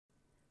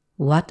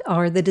What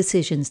are the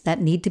decisions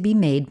that need to be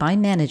made by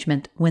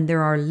management when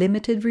there are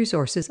limited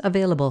resources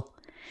available?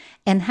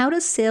 And how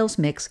does sales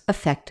mix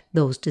affect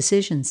those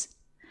decisions?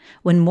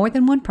 When more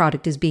than one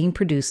product is being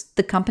produced,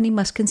 the company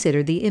must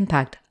consider the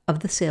impact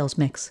of the sales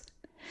mix.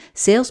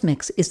 Sales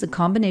mix is the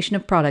combination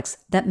of products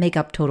that make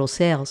up total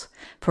sales.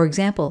 For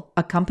example,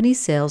 a company's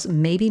sales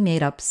may be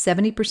made up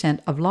 70%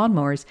 of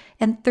lawnmowers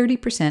and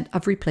 30%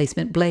 of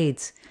replacement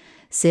blades.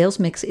 Sales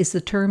mix is the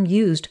term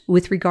used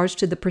with regards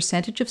to the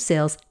percentage of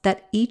sales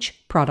that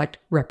each product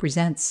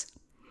represents.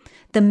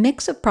 The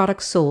mix of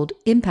products sold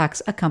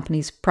impacts a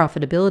company's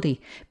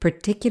profitability,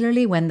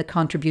 particularly when the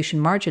contribution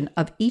margin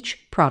of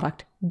each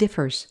product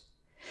differs.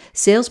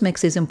 Sales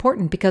mix is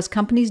important because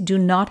companies do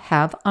not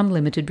have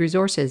unlimited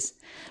resources.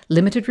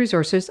 Limited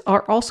resources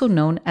are also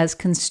known as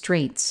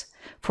constraints.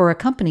 For a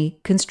company,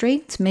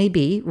 constraints may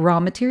be raw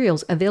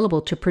materials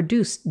available to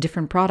produce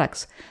different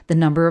products, the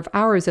number of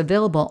hours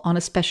available on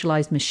a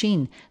specialized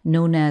machine,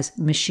 known as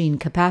machine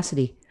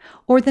capacity,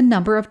 or the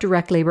number of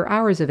direct labor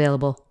hours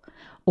available,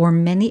 or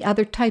many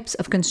other types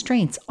of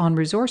constraints on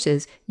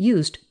resources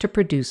used to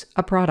produce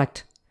a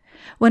product.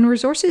 When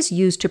resources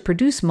used to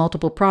produce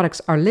multiple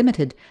products are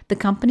limited, the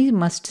company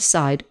must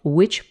decide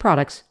which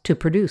products to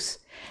produce.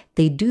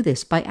 They do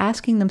this by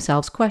asking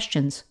themselves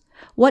questions.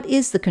 What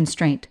is the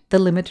constraint, the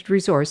limited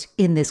resource,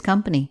 in this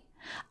company?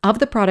 Of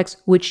the products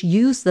which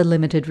use the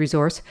limited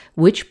resource,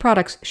 which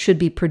products should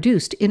be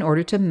produced in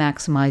order to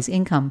maximize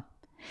income?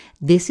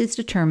 This is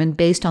determined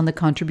based on the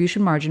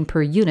contribution margin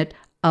per unit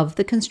of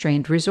the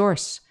constrained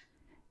resource.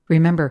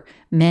 Remember,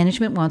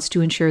 management wants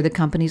to ensure the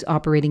company's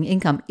operating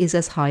income is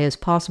as high as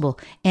possible,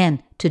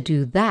 and to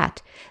do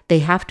that, they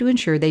have to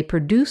ensure they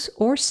produce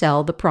or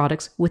sell the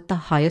products with the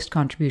highest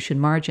contribution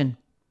margin.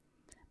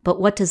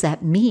 But what does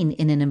that mean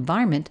in an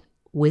environment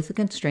with a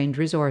constrained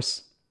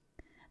resource?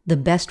 The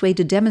best way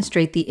to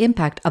demonstrate the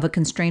impact of a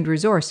constrained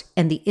resource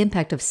and the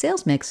impact of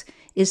sales mix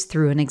is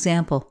through an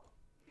example.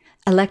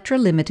 Electra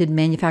Ltd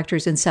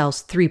manufactures and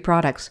sells 3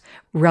 products.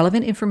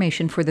 Relevant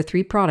information for the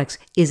 3 products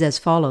is as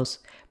follows.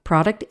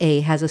 Product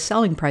A has a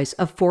selling price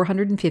of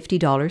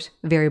 $450,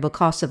 variable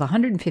costs of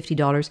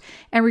 $150,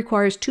 and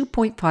requires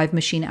 2.5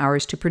 machine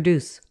hours to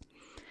produce.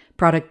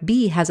 Product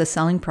B has a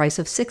selling price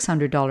of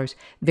 $600,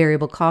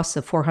 variable costs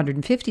of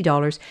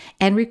 $450,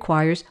 and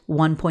requires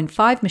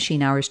 1.5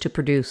 machine hours to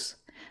produce.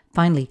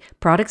 Finally,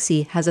 Product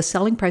C has a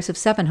selling price of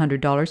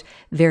 $700,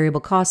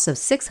 variable costs of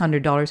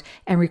 $600,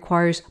 and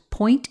requires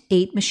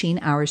 0.8 machine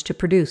hours to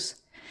produce.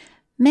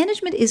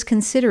 Management is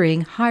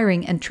considering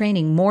hiring and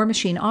training more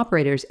machine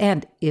operators,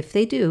 and if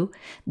they do,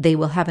 they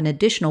will have an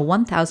additional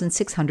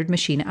 1,600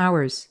 machine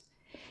hours.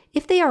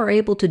 If they are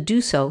able to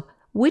do so,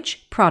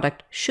 which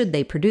product should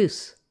they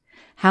produce?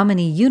 How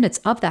many units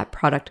of that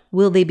product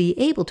will they be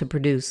able to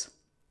produce?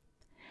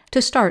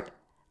 To start,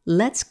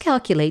 let's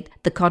calculate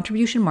the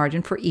contribution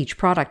margin for each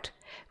product.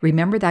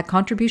 Remember that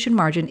contribution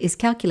margin is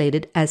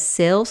calculated as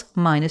sales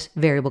minus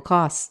variable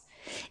costs.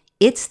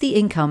 It's the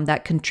income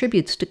that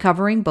contributes to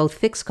covering both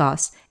fixed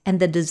costs and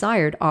the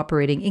desired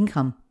operating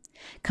income.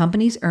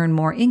 Companies earn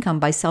more income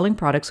by selling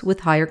products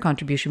with higher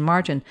contribution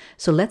margin,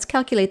 so let's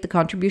calculate the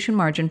contribution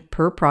margin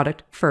per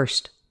product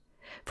first.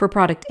 For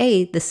product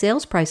A, the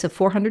sales price of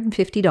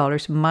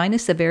 $450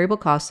 minus the variable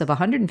cost of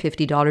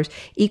 $150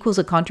 equals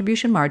a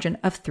contribution margin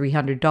of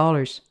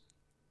 $300.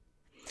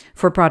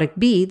 For product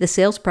B, the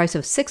sales price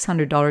of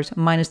 $600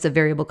 minus the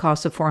variable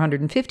cost of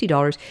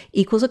 $450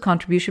 equals a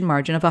contribution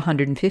margin of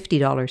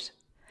 $150.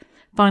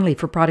 Finally,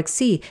 for product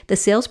C, the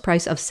sales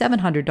price of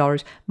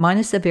 $700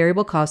 minus the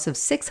variable cost of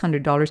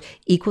 $600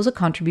 equals a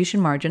contribution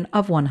margin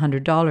of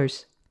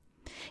 $100.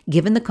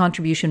 Given the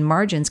contribution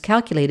margins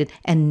calculated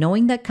and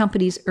knowing that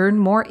companies earn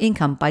more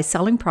income by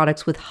selling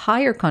products with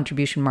higher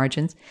contribution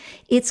margins,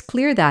 it's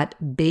clear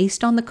that,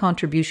 based on the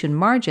contribution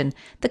margin,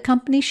 the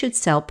company should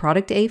sell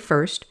product A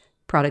first,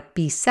 product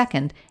B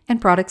second, and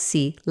product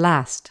C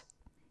last.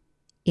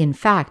 In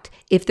fact,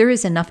 if there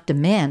is enough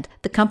demand,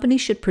 the company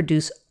should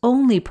produce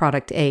only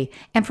product A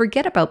and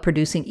forget about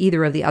producing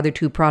either of the other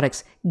 2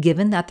 products,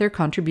 given that their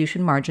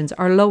contribution margins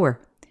are lower.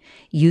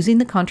 Using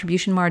the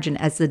contribution margin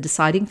as the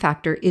deciding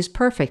factor is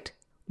perfect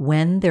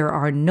when there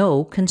are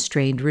no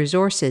constrained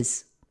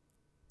resources.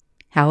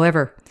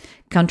 However,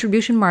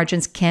 contribution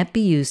margins can't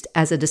be used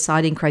as a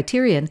deciding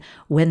criterion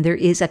when there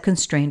is a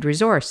constrained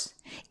resource.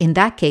 In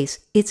that case,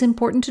 it's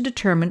important to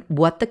determine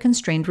what the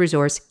constrained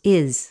resource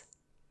is.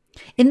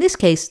 In this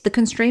case, the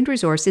constrained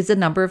resource is the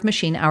number of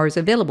machine hours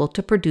available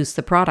to produce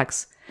the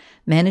products.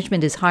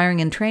 Management is hiring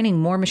and training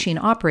more machine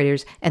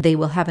operators, and they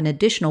will have an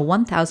additional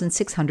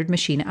 1,600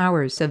 machine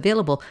hours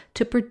available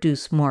to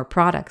produce more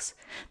products.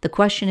 The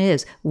question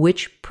is,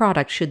 which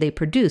product should they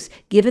produce,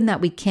 given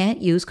that we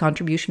can't use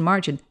contribution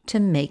margin to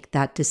make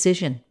that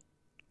decision?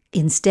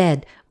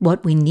 Instead,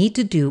 what we need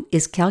to do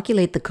is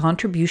calculate the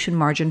contribution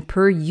margin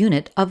per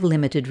unit of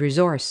limited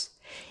resource.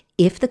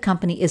 If the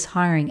company is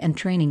hiring and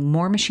training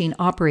more machine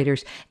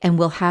operators and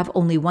will have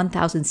only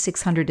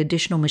 1,600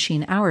 additional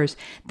machine hours,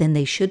 then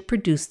they should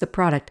produce the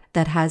product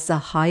that has the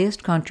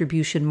highest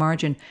contribution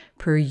margin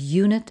per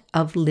unit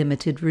of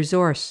limited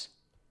resource.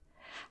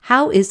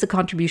 How is the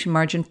contribution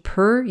margin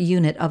per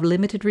unit of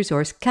limited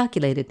resource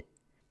calculated?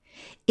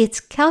 It's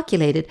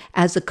calculated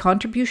as the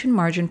contribution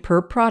margin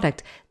per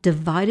product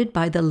divided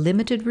by the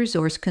limited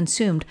resource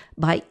consumed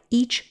by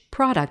each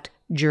product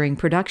during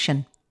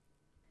production.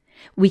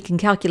 We can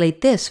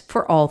calculate this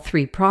for all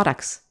three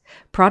products.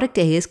 Product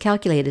A is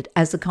calculated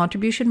as the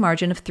contribution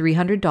margin of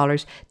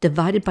 $300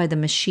 divided by the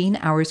machine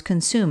hours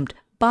consumed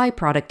by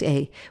product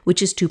A,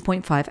 which is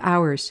 2.5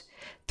 hours.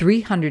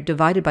 300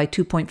 divided by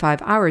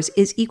 2.5 hours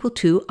is equal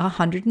to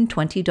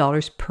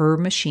 $120 per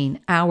machine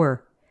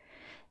hour.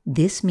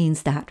 This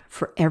means that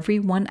for every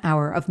 1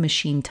 hour of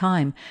machine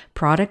time,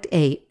 product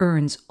A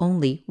earns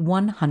only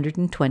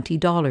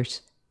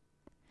 $120.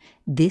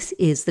 This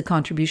is the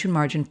contribution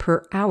margin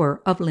per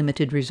hour of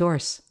limited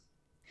resource.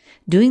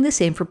 Doing the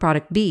same for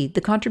product B,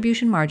 the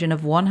contribution margin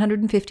of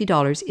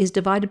 $150 is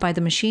divided by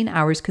the machine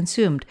hours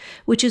consumed,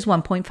 which is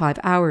 1.5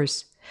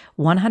 hours.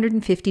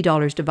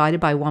 $150 divided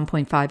by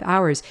 1.5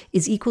 hours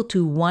is equal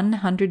to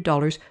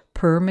 $100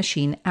 per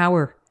machine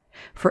hour.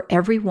 For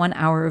every 1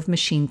 hour of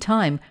machine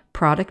time,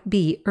 product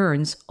B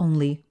earns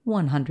only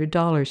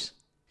 $100.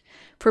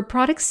 For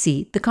product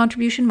C, the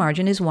contribution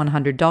margin is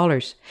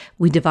 $100.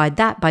 We divide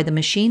that by the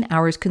machine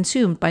hours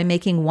consumed by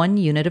making 1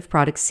 unit of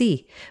product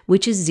C,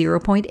 which is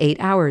 0.8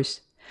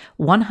 hours.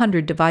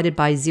 100 divided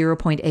by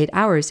 0.8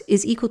 hours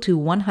is equal to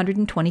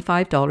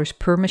 $125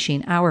 per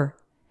machine hour.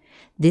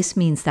 This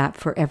means that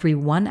for every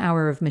 1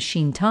 hour of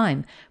machine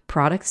time,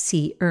 product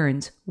C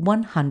earns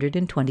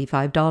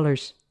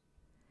 $125.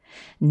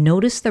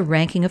 Notice the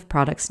ranking of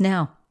products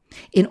now.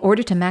 In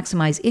order to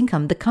maximize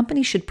income, the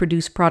company should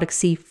produce product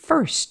C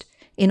first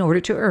in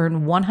order to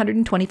earn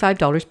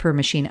 $125 per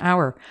machine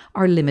hour,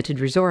 our limited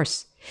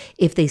resource.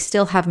 If they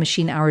still have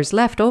machine hours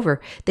left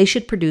over, they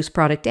should produce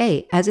product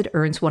A as it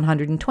earns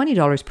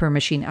 $120 per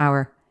machine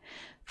hour.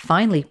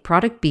 Finally,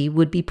 product B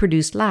would be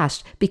produced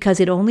last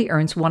because it only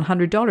earns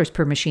 $100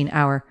 per machine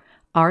hour,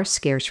 our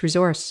scarce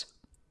resource.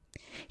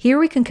 Here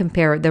we can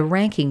compare the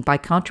ranking by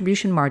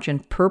contribution margin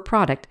per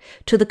product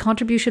to the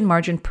contribution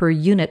margin per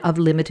unit of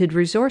limited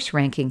resource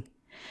ranking.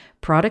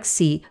 Product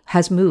C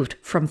has moved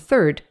from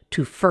third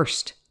to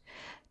first.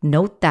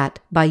 Note that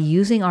by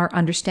using our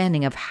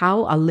understanding of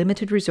how a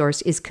limited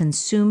resource is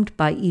consumed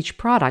by each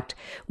product,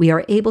 we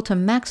are able to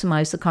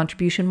maximize the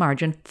contribution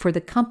margin for the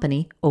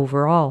company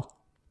overall.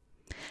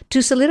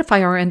 To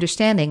solidify our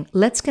understanding,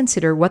 let's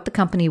consider what the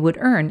company would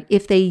earn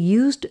if they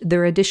used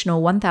their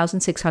additional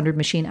 1,600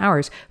 machine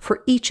hours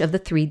for each of the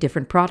 3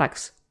 different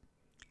products.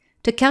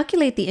 To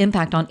calculate the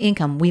impact on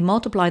income, we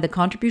multiply the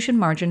contribution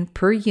margin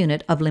per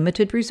unit of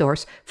limited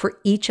resource for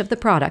each of the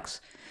products,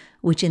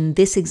 which in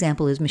this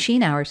example is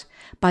machine hours,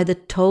 by the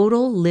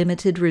total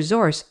limited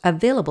resource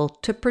available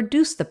to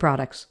produce the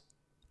products.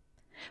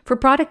 For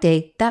product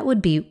A, that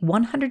would be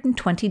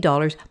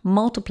 $120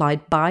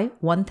 multiplied by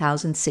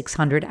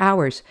 1,600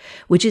 hours,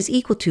 which is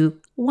equal to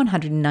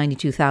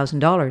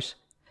 $192,000.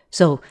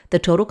 So the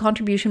total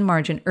contribution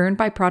margin earned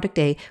by product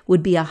A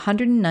would be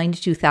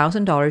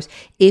 $192,000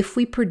 if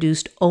we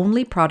produced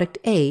only product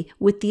A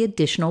with the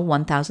additional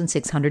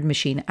 1,600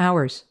 machine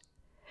hours.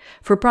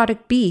 For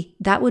product B,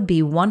 that would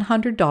be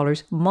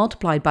 $100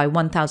 multiplied by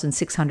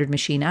 1,600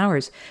 machine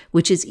hours,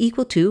 which is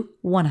equal to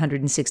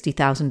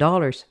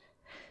 $160,000.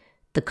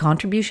 The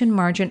contribution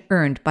margin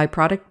earned by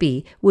product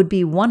B would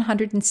be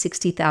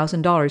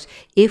 $160,000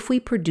 if we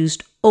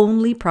produced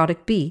only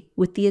product B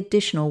with the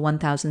additional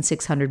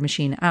 1,600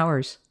 machine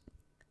hours.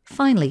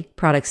 Finally,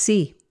 product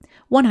C.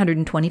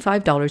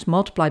 $125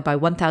 multiplied by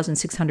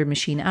 1,600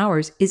 machine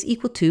hours is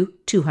equal to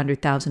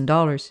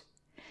 $200,000.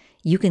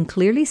 You can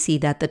clearly see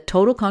that the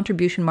total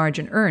contribution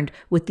margin earned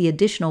with the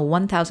additional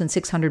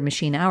 1,600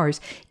 machine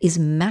hours is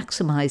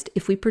maximized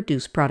if we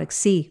produce product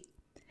C.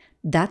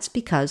 That's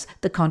because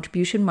the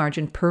contribution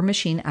margin per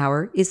machine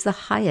hour is the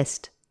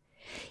highest.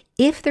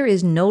 If there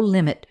is no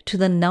limit to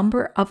the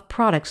number of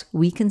products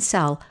we can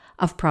sell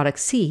of product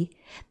C,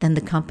 then the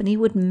company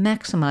would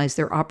maximize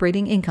their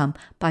operating income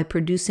by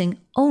producing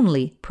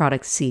only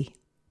product C.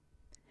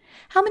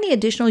 How many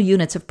additional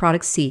units of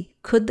product C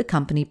could the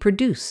company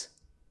produce?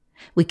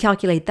 We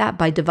calculate that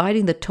by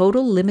dividing the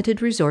total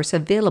limited resource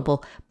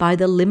available by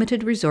the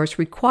limited resource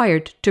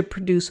required to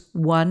produce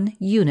 1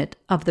 unit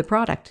of the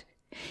product.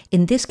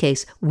 In this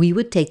case, we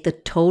would take the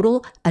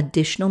total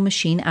additional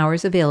machine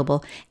hours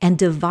available and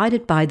divide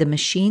it by the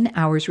machine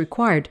hours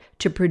required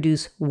to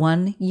produce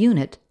 1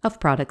 unit of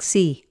product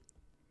C.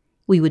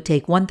 We would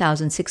take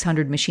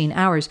 1,600 machine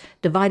hours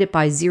divided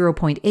by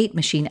 0.8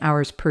 machine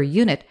hours per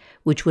unit,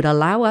 which would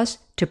allow us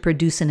to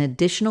produce an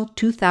additional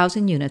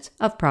 2,000 units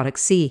of product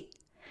C.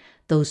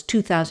 Those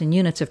 2,000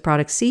 units of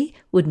product C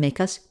would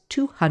make us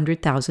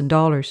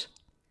 $200,000.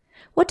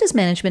 What does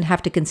management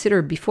have to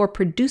consider before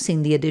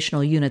producing the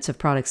additional units of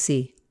product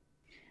C?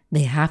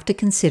 They have to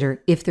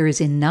consider if there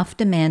is enough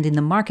demand in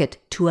the market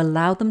to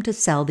allow them to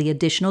sell the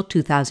additional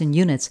 2,000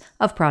 units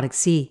of product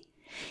C.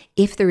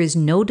 If there is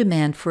no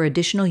demand for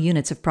additional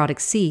units of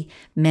product C,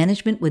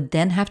 management would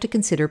then have to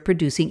consider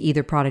producing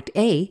either product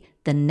A,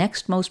 the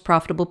next most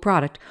profitable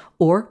product,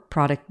 or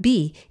product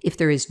B if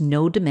there is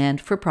no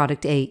demand for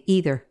product A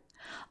either.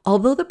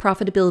 Although the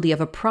profitability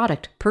of a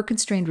product per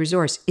constrained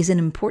resource is an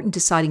important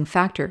deciding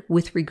factor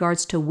with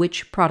regards to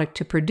which product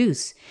to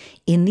produce,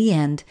 in the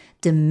end,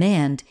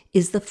 demand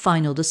is the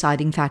final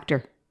deciding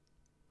factor.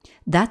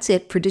 That's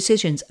it for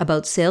decisions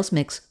about sales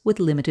mix with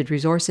limited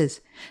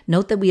resources.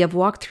 Note that we have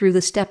walked through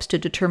the steps to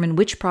determine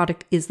which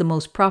product is the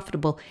most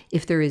profitable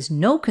if there is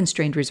no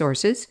constrained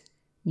resources,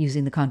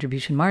 using the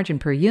contribution margin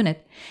per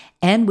unit,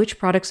 and which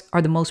products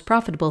are the most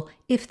profitable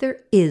if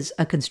there is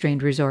a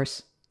constrained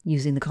resource,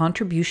 using the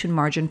contribution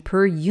margin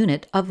per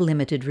unit of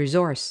limited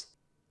resource.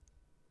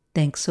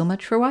 Thanks so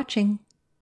much for watching.